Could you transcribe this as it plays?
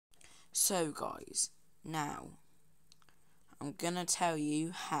So guys, now I'm gonna tell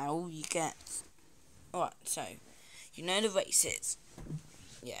you how you get. Alright, so you know the races,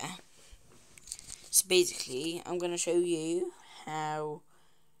 yeah. So basically, I'm gonna show you how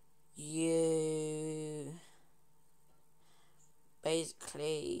you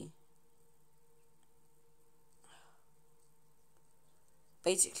basically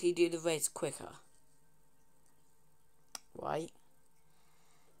do the race quicker. Right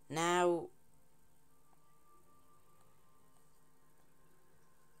now,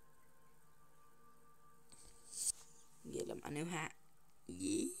 yeah, look, my new hat.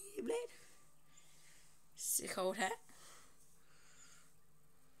 Yeah, blade. Sick old hat.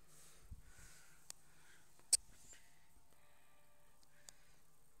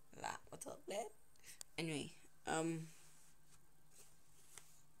 Like, what's up, blade? Anyway,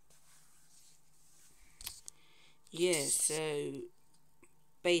 yeah. So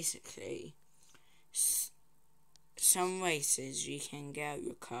basically, some races you can get out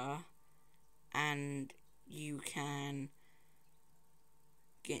your car and you can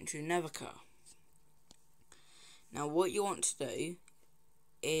get into another car. Now what you want to do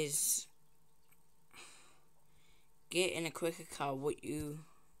is get in a quicker car what you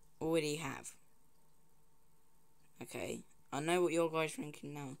already have. Okay, I know what your guys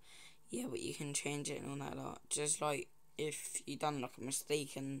thinking now. Yeah, but you can change it and all that lot. Just like if you done like a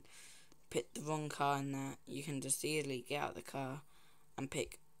mistake and picked the wrong car and that, you can just easily get out of the car and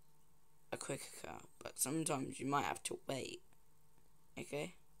pick a quicker car. But sometimes you might have to wait.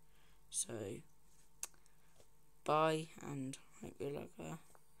 Okay, so bye, and hope you like a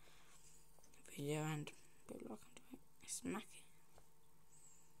video, and good luck and it's Mackie.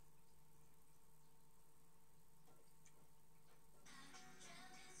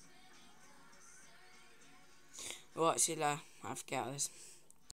 Right, see you later. I have to get out of this.